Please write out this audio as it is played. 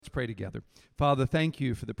pray together. Father, thank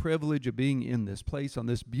you for the privilege of being in this place on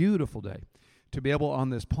this beautiful day, to be able on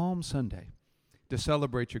this Palm Sunday to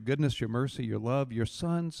celebrate your goodness, your mercy, your love, your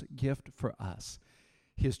Son's gift for us,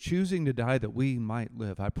 his choosing to die that we might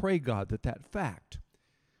live. I pray, God, that that fact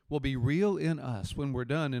will be real in us when we're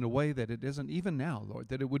done in a way that it isn't even now, Lord,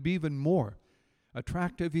 that it would be even more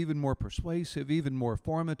attractive, even more persuasive, even more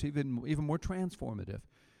formative, even more transformative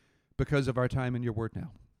because of our time in your word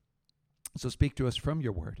now. So speak to us from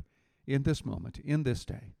your word in this moment, in this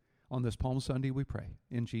day, on this Palm Sunday, we pray.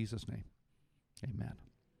 In Jesus' name, amen.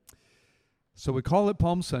 So we call it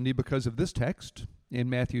Palm Sunday because of this text in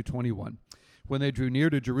Matthew 21. When they drew near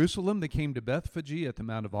to Jerusalem, they came to Bethphage at the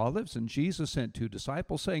Mount of Olives, and Jesus sent 2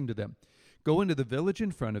 disciples, saying to them, "Go into the village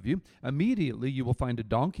in front of you. Immediately you will find a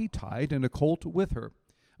donkey tied and a colt with her.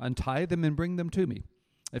 Untie them and bring them to me.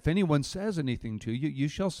 If anyone says anything to you, you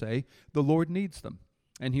shall say, 'The Lord needs them,'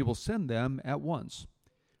 and he will send them at once."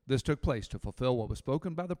 This took place to fulfill what was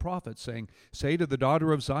spoken by the prophet, saying, "Say to the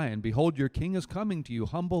daughter of Zion, Behold, your king is coming to you,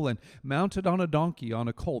 humble and mounted on a donkey, on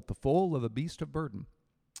a colt, the foal of a beast of burden."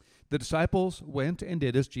 The disciples went and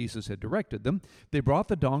did as Jesus had directed them. They brought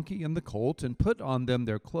the donkey and the colt and put on them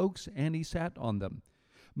their cloaks, and he sat on them.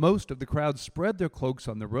 Most of the crowd spread their cloaks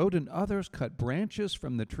on the road, and others cut branches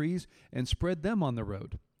from the trees and spread them on the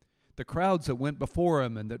road. The crowds that went before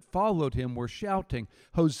him and that followed him were shouting,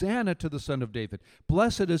 "Hosanna to the Son of David!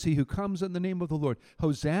 Blessed is he who comes in the name of the Lord!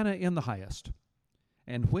 Hosanna in the highest!"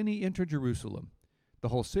 And when he entered Jerusalem, the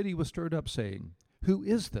whole city was stirred up, saying, "Who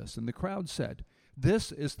is this?" And the crowd said,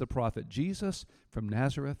 "This is the prophet Jesus from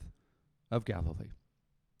Nazareth of Galilee."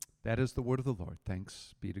 That is the word of the Lord.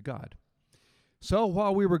 Thanks be to God. So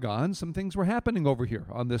while we were gone, some things were happening over here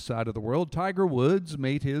on this side of the world. Tiger Woods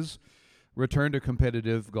made his return to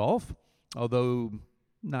competitive golf, although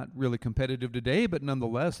not really competitive today, but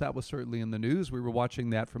nonetheless, that was certainly in the news. We were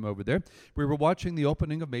watching that from over there. We were watching the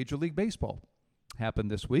opening of Major League Baseball happen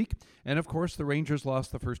this week. And, of course, the Rangers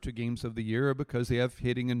lost the first 2 games of the year because they have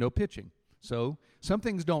hitting and no pitching. So some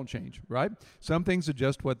things don't change, right? Some things are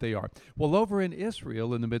just what they are. Well, over in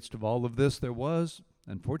Israel, in the midst of all of this, there was,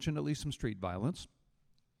 unfortunately, some street violence,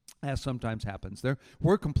 as sometimes happens there.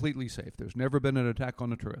 We're completely safe. There's never been an attack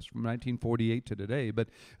on a tourist from 1948 to today, but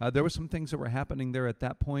there were some things that were happening there at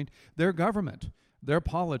that point. Their government, their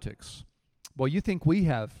politics. Well, you think we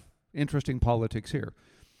have interesting politics here.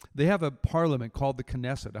 They have a parliament called the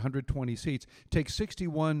Knesset, 120 seats. It takes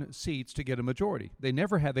 61 seats to get a majority. They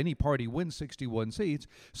never have any party win 61 seats,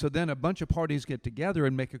 so then a bunch of parties get together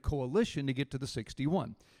and make a coalition to get to the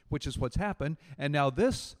 61, which is what's happened. And now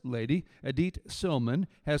this lady, Edith Silman,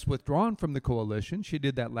 has withdrawn from the coalition. She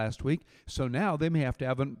did that last week. So now they may have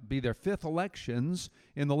to be their 5th elections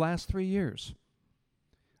in the last 3 years.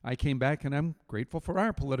 I came back, and I'm grateful for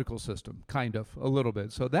our political system, kind of, a little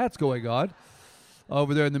bit. So that's going on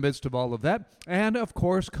over there in the midst of all of that. And, of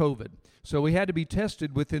course, COVID. So we had to be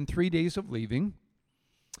tested within 3 days of leaving.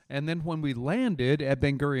 And then when we landed at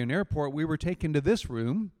Ben Gurion Airport, we were taken to this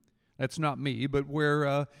room. That's not me, but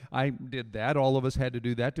where I did that. All of us had to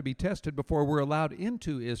do that to be tested before we're allowed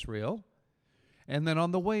into Israel. And then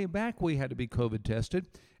on the way back, we had to be COVID tested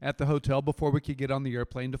at the hotel before we could get on the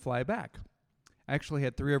airplane to fly back. Actually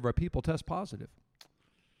had 3 of our people test positive.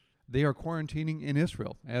 They are quarantining in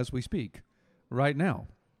Israel as we speak. Right now.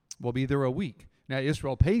 Will be there a week. Now,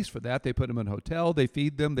 Israel pays for that. They put them in a hotel. They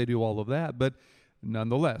feed them. They do all of that. But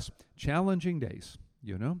nonetheless, challenging days,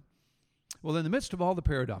 you know. Well, in the midst of all the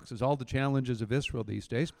paradoxes, all the challenges of Israel these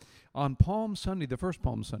days, on Palm Sunday, the first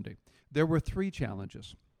Palm Sunday, there were 3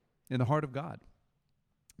 challenges in the heart of God.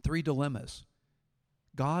 3 dilemmas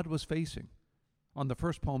God was facing on the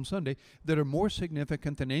first Palm Sunday that are more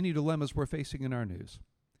significant than any dilemmas we're facing in our news.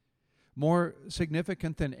 More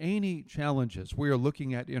significant than any challenges we are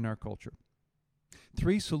looking at in our culture.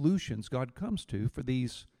 3 solutions God comes to for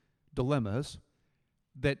these dilemmas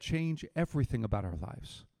that change everything about our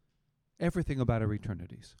lives, everything about our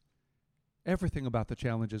eternities, everything about the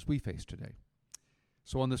challenges we face today.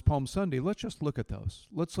 So on this Palm Sunday, let's just look at those.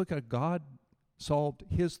 Let's look at God solved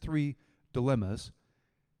his 3 dilemmas,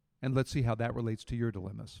 and let's see how that relates to your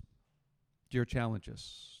dilemmas, to your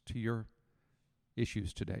challenges, to your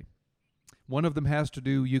issues today. One of them has to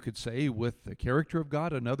do, you could say, with the character of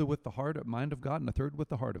God, another with the mind of God, and a third with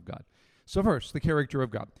the heart of God. So first, the character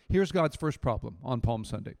of God. Here's God's first problem on Palm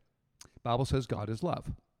Sunday. The Bible says God is love.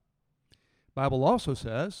 The Bible also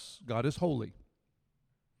says God is holy.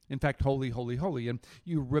 In fact, holy, holy, holy. And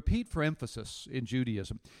you repeat for emphasis in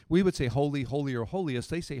Judaism. We would say holy, holy, or holiest.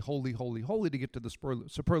 They say holy, holy, holy to get to the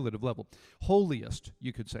superlative level. Holiest,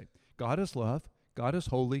 you could say. God is love, God is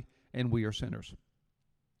holy, and we are sinners.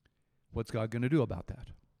 What's God going to do about that?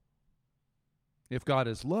 If God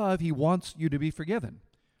is love, he wants you to be forgiven,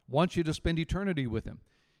 wants you to spend eternity with him.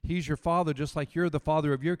 He's your father just like you're the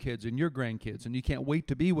father of your kids and your grandkids, and you can't wait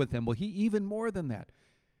to be with him. Well, he even more than that.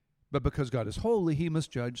 But because God is holy, he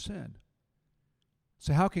must judge sin.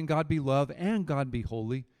 So how can God be love and God be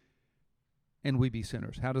holy and we be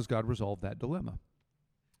sinners? How does God resolve that dilemma?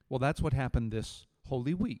 Well, that's what happened this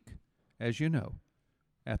Holy Week, as you know,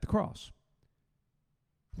 at the cross.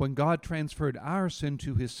 When God transferred our sin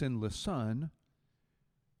to his sinless Son,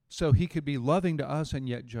 so he could be loving to us and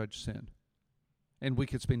yet judge sin, and we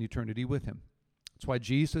could spend eternity with him. That's why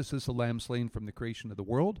Jesus is the Lamb slain from the creation of the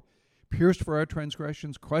world, pierced for our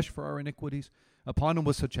transgressions, crushed for our iniquities. Upon him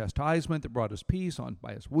was the chastisement that brought us peace.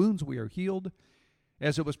 By his wounds we are healed,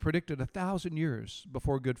 as it was predicted 1,000 years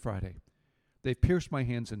before Good Friday. They've pierced my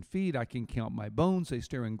hands and feet. I can count my bones. They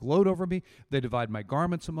stare and gloat over me. They divide my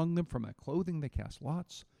garments among them. For my clothing they cast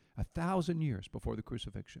lots. 1,000 years before the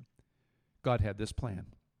crucifixion, God had this plan.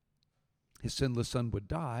 His sinless Son would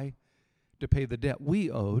die to pay the debt we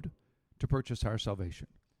owed to purchase our salvation.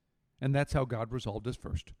 And that's how God resolved his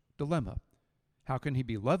first dilemma. How can he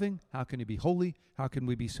be loving? How can he be holy? How can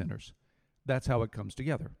we be sinners? That's how it comes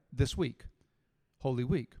together this week, Holy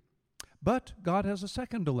Week. But God has a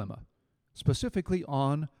second dilemma, specifically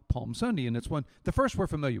on Palm Sunday, and it's one, the first we're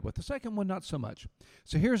familiar with, the second one not so much.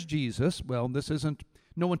 So here's Jesus. Well,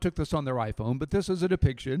 no one took this on their iPhone, but this is a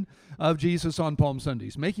depiction of Jesus on Palm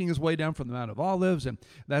Sundays, making his way down from the Mount of Olives, and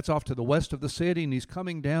that's off to the west of the city, and he's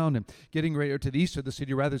coming down and getting ready, or to the east of the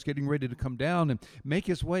city, rather, he's getting ready to come down and make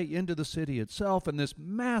his way into the city itself, and this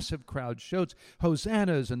massive crowd shouts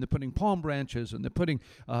hosannas, and they're putting palm branches, and they're putting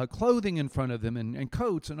clothing in front of them, and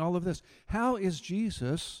coats, and all of this. How is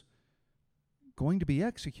Jesus going to be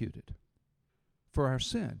executed for our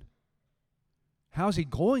sin? How's he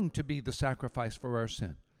going to be the sacrifice for our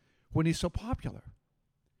sin when he's so popular,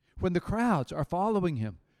 when the crowds are following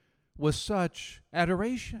him with such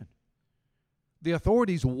adoration? The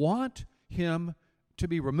authorities want him to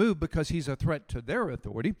be removed because he's a threat to their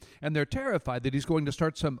authority, and they're terrified that he's going to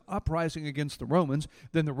start some uprising against the Romans.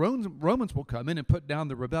 Then the Romans will come in and put down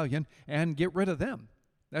the rebellion and get rid of them.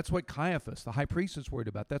 That's what Caiaphas, the high priest, is worried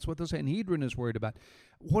about. That's what the Sanhedrin is worried about.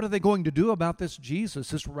 What are they going to do about this Jesus,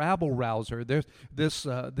 this rabble-rouser,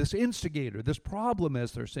 this instigator, this problem,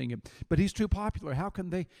 as they're seeing him? But he's too popular. How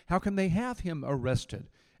can they have him arrested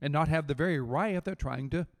and not have the very riot they're trying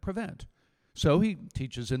to prevent? So he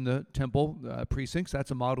teaches in the temple precincts.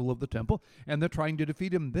 That's a model of the temple. And they're trying to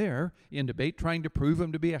defeat him there in debate, trying to prove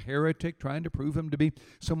him to be a heretic, trying to prove him to be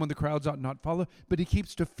someone the crowds ought not follow. But he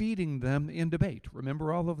keeps defeating them in debate.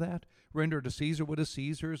 Remember all of that? Render to Caesar what is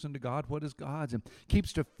Caesar's and to God what is God's. And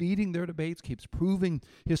keeps defeating their debates, keeps proving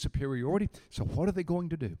his superiority. So what are they going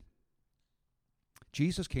to do?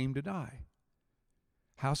 Jesus came to die.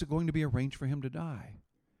 How's it going to be arranged for him to die?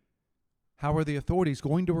 How are the authorities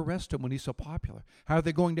going to arrest him when he's so popular? How are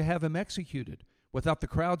they going to have him executed without the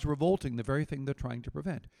crowds revolting, the very thing they're trying to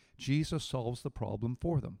prevent? Jesus solves the problem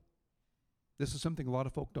for them. This is something a lot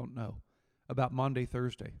of folk don't know about Maundy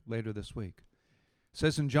Thursday later this week. It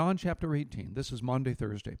says in John chapter 18, this is Maundy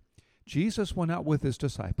Thursday, Jesus went out with his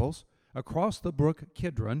disciples across the brook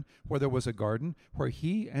Kidron, where there was a garden, where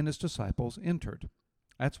he and his disciples entered.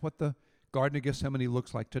 That's what the Garden of Gethsemane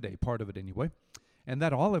looks like today, part of it anyway. And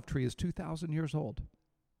that olive tree is 2,000 years old.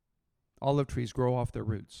 Olive trees grow off their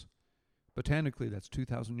roots. Botanically, that's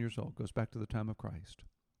 2,000 years old. Goes back to the time of Christ.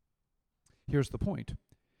 Here's the point.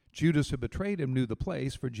 Judas, who betrayed him, knew the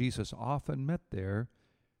place, for Jesus often met there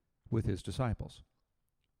with his disciples.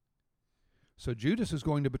 So Judas is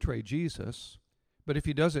going to betray Jesus, but if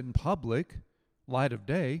he does it in public, light of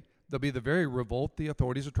day, there'll be the very revolt the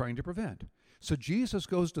authorities are trying to prevent. So Jesus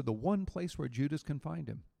goes to the one place where Judas can find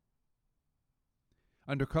him,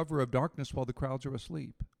 under cover of darkness while the crowds are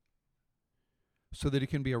asleep, so that he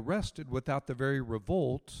can be arrested without the very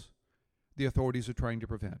revolt the authorities are trying to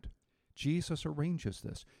prevent. Jesus arranges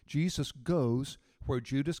this. Jesus goes where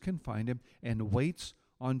Judas can find him and waits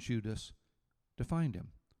on Judas to find him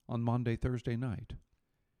on Maundy Thursday night.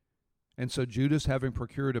 And so Judas, having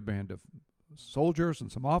procured a band of soldiers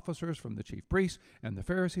and some officers from the chief priests and the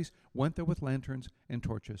Pharisees, went there with lanterns and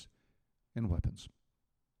torches and weapons.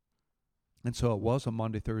 And so it was on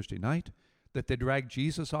Maundy Thursday night that they dragged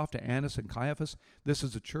Jesus off to Annas and Caiaphas. This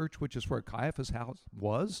is a church which is where Caiaphas' house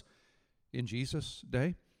was in Jesus'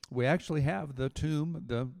 day. We actually have the tomb,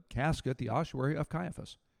 the casket, the ossuary of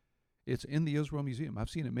Caiaphas. It's in the Israel Museum. I've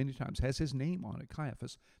seen it many times. It has his name on it,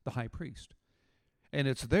 Caiaphas, the high priest. And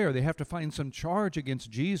it's there. They have to find some charge against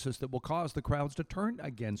Jesus that will cause the crowds to turn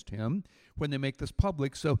against him when they make this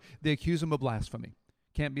public. So they accuse him of blasphemy.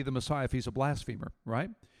 Can't be the Messiah if he's a blasphemer, right?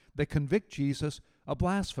 They convict Jesus of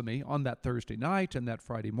blasphemy on that Thursday night and that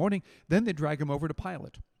Friday morning. Then they drag him over to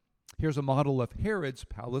Pilate. Here's a model of Herod's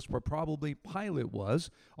palace where probably Pilate was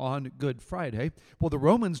on Good Friday. Well, the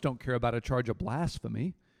Romans don't care about a charge of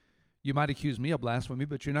blasphemy. You might accuse me of blasphemy,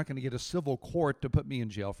 but you're not going to get a civil court to put me in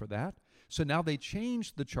jail for that. So now they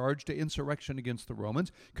changed the charge to insurrection against the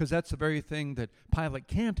Romans, because that's the very thing that Pilate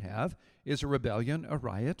can't have, is a rebellion, a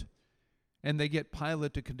riot. And they get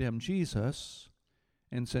Pilate to condemn Jesus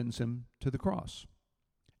and sends him to the cross.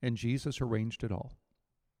 And Jesus arranged it all.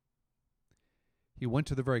 He went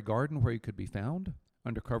to the very garden where he could be found,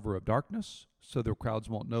 under cover of darkness, so the crowds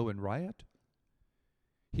won't know and riot.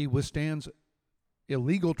 He withstands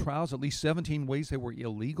illegal trials, at least 17 ways they were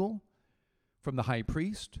illegal, from the high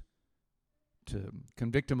priest to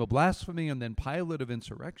convict him of blasphemy, and then Pilate of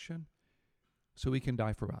insurrection, so he can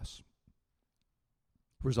die for us.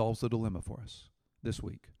 Resolves the dilemma for us this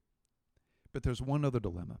week. But there's one other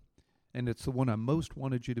dilemma, and it's the one I most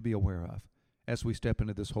wanted you to be aware of as we step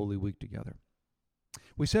into this Holy Week together.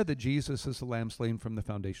 We said that Jesus is the Lamb slain from the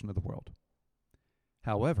foundation of the world.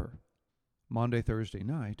 However, Maundy, Thursday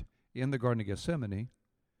night, in the Garden of Gethsemane,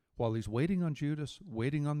 while he's waiting on Judas,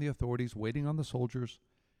 waiting on the authorities, waiting on the soldiers,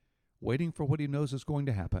 waiting for what he knows is going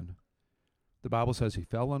to happen, the Bible says he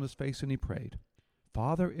fell on his face and he prayed,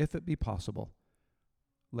 "Father, if it be possible,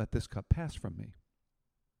 let this cup pass from me."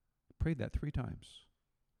 Prayed that 3 times.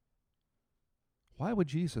 Why would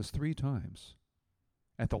Jesus 3 times,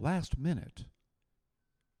 at the last minute,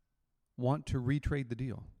 want to retrade the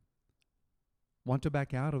deal? Want to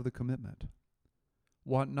back out of the commitment?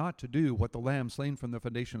 Want not to do what the Lamb slain from the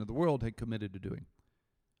foundation of the world had committed to doing?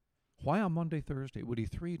 Why on Maundy, Thursday would he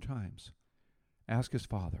 3 times ask his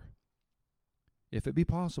Father, "If it be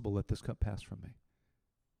possible, let this cup pass from me"?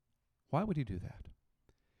 Why would he do that?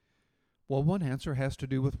 Well, one answer has to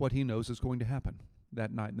do with what he knows is going to happen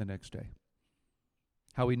that night and the next day.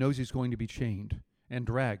 How he knows he's going to be chained and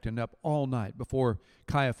dragged and up all night before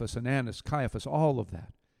Caiaphas and Annas, Caiaphas, all of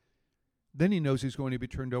that. Then he knows he's going to be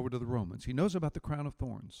turned over to the Romans. He knows about the crown of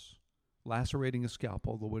thorns, lacerating his scalp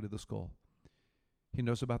all the way to the skull. He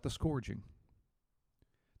knows about the scourging,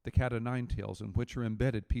 the cat o' nine tails, in which are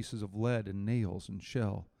embedded pieces of lead and nails and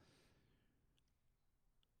shell.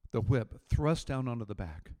 The whip thrust down onto the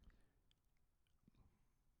back.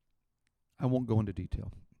 I won't go into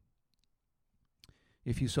detail.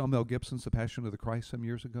 If you saw Mel Gibson's The Passion of the Christ some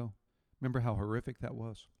years ago, remember how horrific that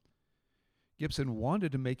was? Gibson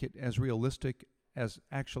wanted to make it as realistic as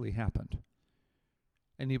actually happened.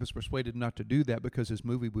 And he was persuaded not to do that because his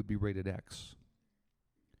movie would be rated X.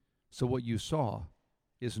 So what you saw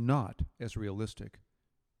is not as realistic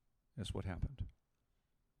as what happened.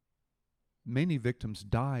 Many victims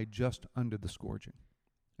died just under the scourging,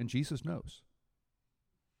 and Jesus knows.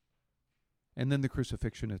 And then the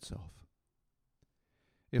crucifixion itself.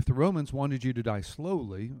 If the Romans wanted you to die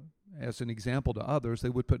slowly, as an example to others, they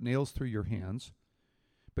would put nails through your hands,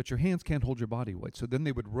 but your hands can't hold your body weight. So then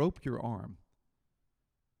they would rope your arm,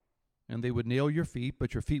 and they would nail your feet,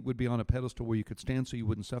 but your feet would be on a pedestal where you could stand so you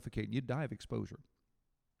wouldn't suffocate, and you'd die of exposure,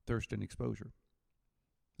 thirst and exposure.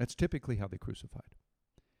 That's typically how they crucified.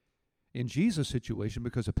 In Jesus' situation,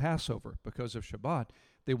 because of Passover, because of Shabbat,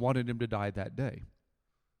 they wanted him to die that day.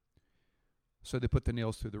 So they put the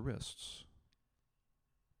nails through the wrists,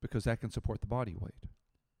 because that can support the body weight.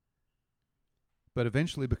 But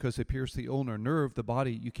eventually, because they pierce the ulnar nerve, the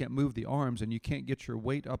body, you can't move the arms, and you can't get your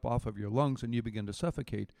weight up off of your lungs, and you begin to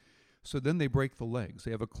suffocate. So then they break the legs.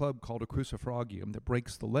 They have a club called a crucifragium that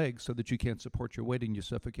breaks the legs so that you can't support your weight, and you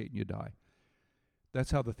suffocate and you die.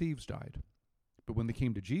 That's how the thieves died. But when they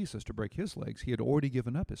came to Jesus to break his legs, he had already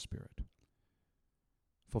given up his spirit,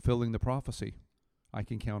 fulfilling the prophecy, "I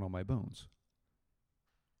can count on my bones."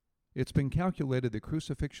 It's been calculated that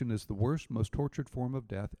crucifixion is the worst, most tortured form of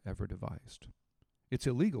death ever devised. It's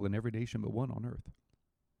illegal in every nation but one on earth.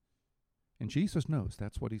 And Jesus knows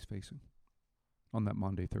that's what he's facing on that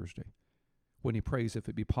Maundy, Thursday, when he prays, "If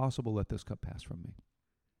it be possible, let this cup pass from me."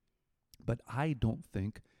 But I don't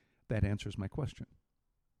think that answers my question.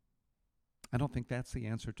 I don't think that's the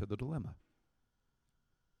answer to the dilemma.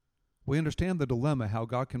 We understand the dilemma, how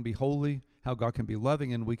God can be holy, how God can be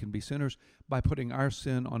loving, and we can be sinners by putting our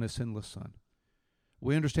sin on his sinless Son.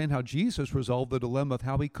 We understand how Jesus resolved the dilemma of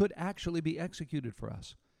how he could actually be executed for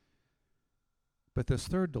us. But this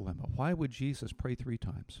third dilemma, why would Jesus pray 3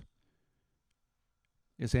 times,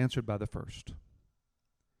 is answered by the first.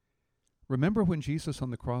 Remember when Jesus on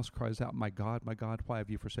the cross cries out, my God, why have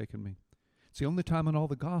you forsaken me?" It's the only time in all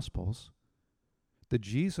the Gospels that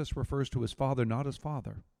Jesus refers to his Father not as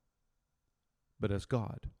Father, but as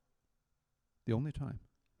God. The only time.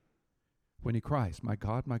 when he cries, my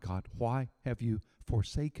God, why have you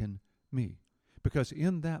forsaken me? Because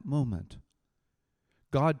in that moment,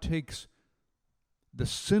 God takes the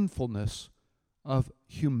sinfulness of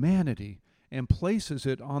humanity and places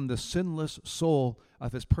it on the sinless soul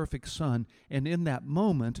of his perfect Son. And in that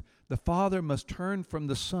moment, the Father must turn from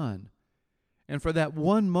the Son. And for that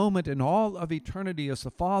one moment in all of eternity, as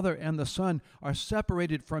the Father and the Son are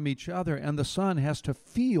separated from each other, and the Son has to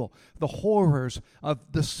feel the horrors of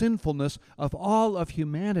the sinfulness of all of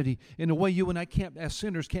humanity in a way you and I can't, as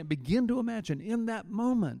sinners, can't begin to imagine. In that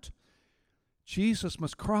moment, Jesus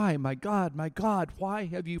must cry, my God, why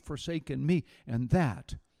have you forsaken me? And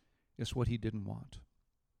that is what he didn't want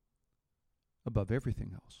above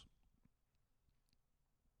everything else.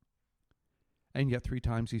 And yet 3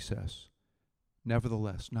 times he says,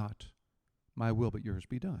 nevertheless, not my will, but yours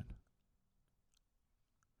be done.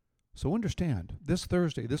 So understand, this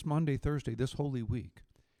Thursday, this Monday, Thursday, this Holy Week,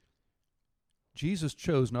 Jesus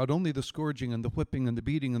chose not only the scourging and the whipping and the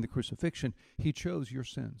beating and the crucifixion, he chose your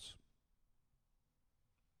sins.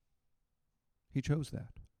 He chose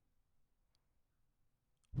that.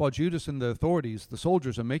 While Judas and the authorities, the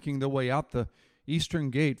soldiers, are making their way out the eastern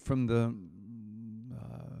gate from the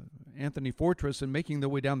Anthony Fortress and making their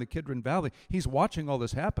way down the Kidron Valley, he's watching all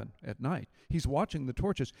this happen at night. He's watching the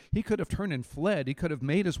torches. He could have turned and fled. He could have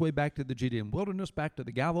made his way back to the Judean wilderness, back to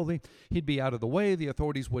the Galilee. He'd be out of the way. The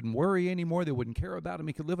authorities wouldn't worry anymore. They wouldn't care about him.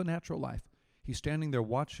 He could live a natural life. He's standing there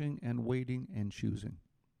watching and waiting and choosing.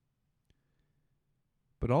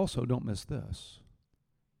 But also, don't miss this.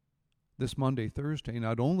 This Monday, Thursday,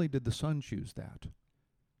 not only did the Son choose that,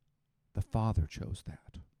 the Father chose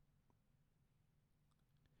that.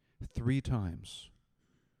 3 times,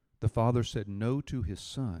 the Father said no to his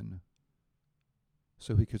Son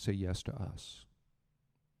so he could say yes to us.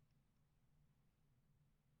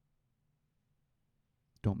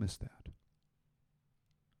 Don't miss that.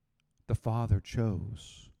 The Father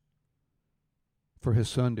chose for his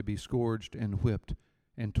Son to be scourged and whipped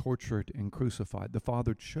and tortured and crucified. The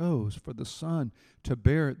Father chose for the Son to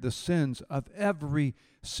bear the sins of every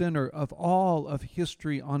sinner of all of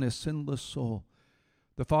history on his sinless soul.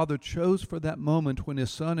 The Father chose for that moment when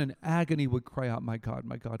his Son in agony would cry out, my God,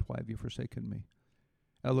 why have you forsaken me?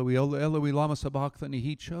 Eloi, Eloi, lama sabachthani.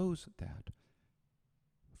 He chose that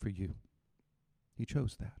for you. He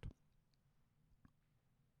chose that.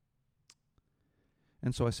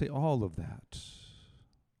 And so I say all of that,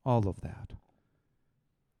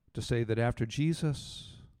 to say that after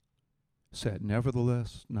Jesus said,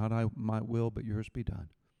 nevertheless, not my will, but yours be done,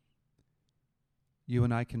 you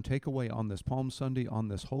and I can take away on this Palm Sunday, on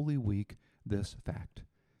this Holy Week, this fact.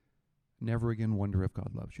 Never again wonder if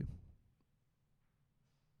God loves you.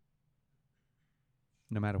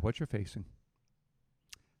 No matter what you're facing,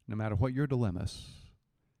 no matter what your dilemmas,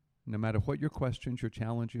 no matter what your questions, your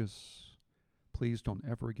challenges, please don't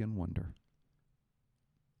ever again wonder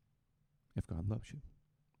if God loves you.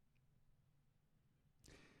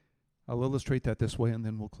 I'll illustrate that this way and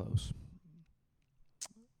then we'll close.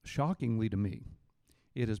 Shockingly to me,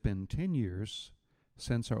 it has been 10 years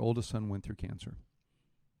since our oldest son went through cancer.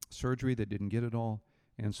 Surgery that didn't get it all,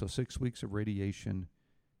 and so 6 weeks of radiation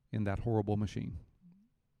in that horrible machine.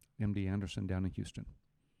 MD Anderson down in Houston.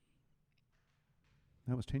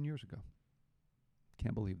 That was 10 years ago.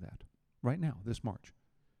 Can't believe that. Right now, this March,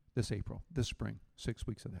 this April, this spring, 6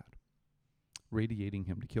 weeks of that. Radiating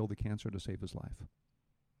him to kill the cancer to save his life.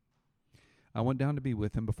 I went down to be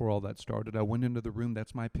with him before all that started. I went into the room.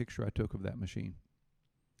 That's my picture I took of that machine.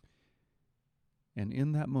 And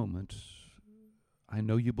in that moment, I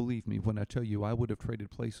know you believe me when I tell you I would have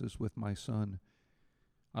traded places with my son.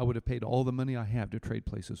 I would have paid all the money I have to trade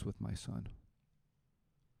places with my son.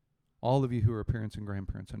 All of you who are parents and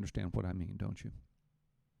grandparents understand what I mean, don't you?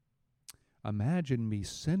 Imagine me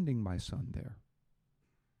sending my son there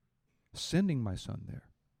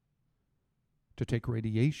to take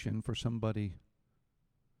radiation for somebody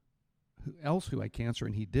else who had cancer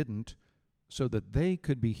and he didn't, so that they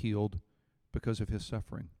could be healed because of his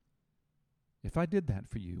suffering. If I did that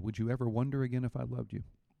for you, would you ever wonder again if I loved you?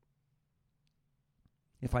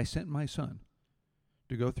 If I sent my son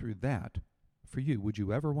to go through that for you, would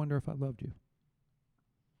you ever wonder if I loved you?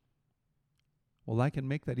 Well, I can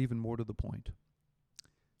make that even more to the point.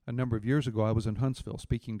 A number of years ago, I was in Huntsville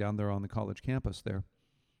speaking down there on the college campus there.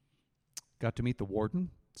 Got to meet the warden,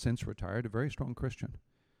 since retired, a very strong Christian,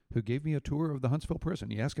 who gave me a tour of the Huntsville prison.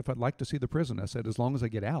 He asked if I'd like to see the prison. I said, as long as I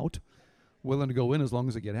get out. Willing to go in as long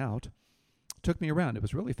as I get out. Took me around. It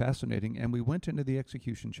was really fascinating, and we went into the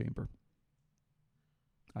execution chamber.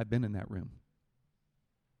 I've been in that room.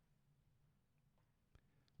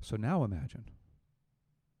 So now imagine,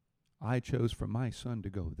 I chose for my son to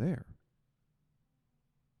go there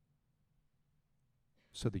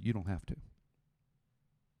so that you don't have to.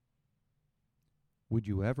 Would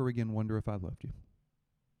you ever again wonder if I loved you?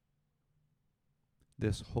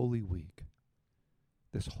 This holy week,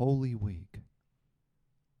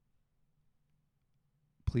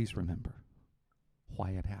 please remember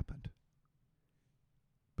why it happened.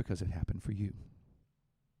 Because it happened for you.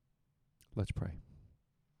 Let's pray.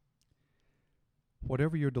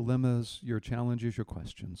 Whatever your dilemmas, your challenges, your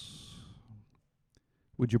questions,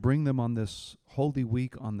 would you bring them on this holy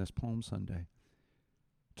week, on this Palm Sunday,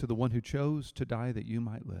 to the one who chose to die that you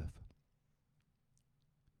might live,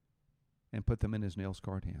 and put them in his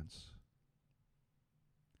nail-scarred hands.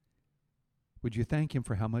 Would you thank him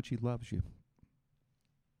for how much he loves you,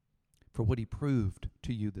 for what he proved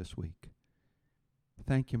to you this week?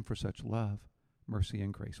 Thank him for such love, mercy,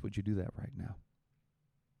 and grace. Would you do that right now?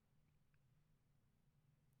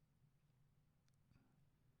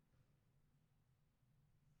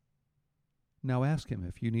 Now ask him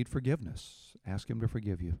if you need forgiveness. Ask him to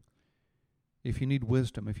forgive you. If you need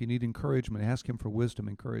wisdom, if you need encouragement, ask him for wisdom,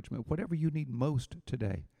 encouragement. Whatever you need most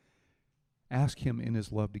today, ask him in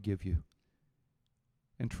his love to give you,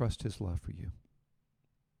 and trust his love for you.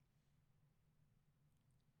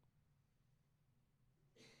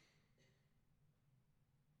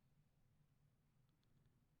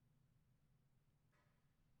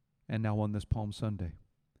 And now on this Palm Sunday,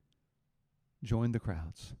 join the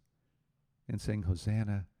crowds in saying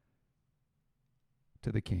Hosanna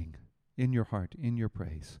to the King, in your heart, in your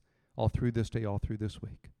praise, all through this day, all through this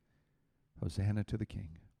week. Hosanna to the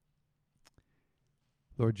King.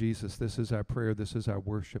 Lord Jesus, this is our prayer, this is our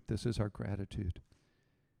worship, this is our gratitude.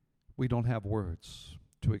 We don't have words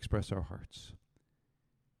to express our hearts,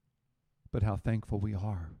 but how thankful we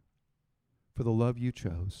are for the love you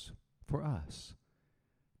chose for us,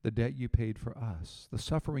 the debt you paid for us, the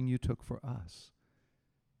suffering you took for us,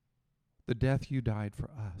 the death you died for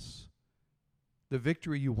us, the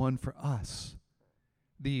victory you won for us,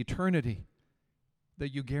 the eternity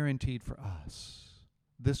that you guaranteed for us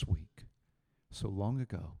this week, so long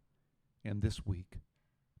ago, and this week,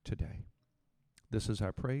 today. This is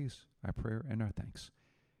our praise, our prayer, and our thanks.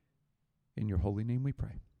 In your holy name we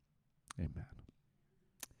pray. Amen.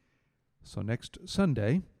 So next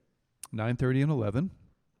Sunday, 9:30 and 11,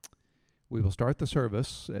 we will start the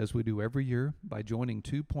service, as we do every year, by joining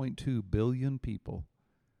 2.2 billion people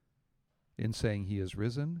in saying, He is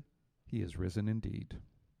risen indeed.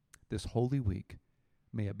 This holy week,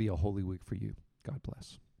 may it be a holy week for you. God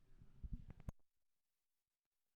bless.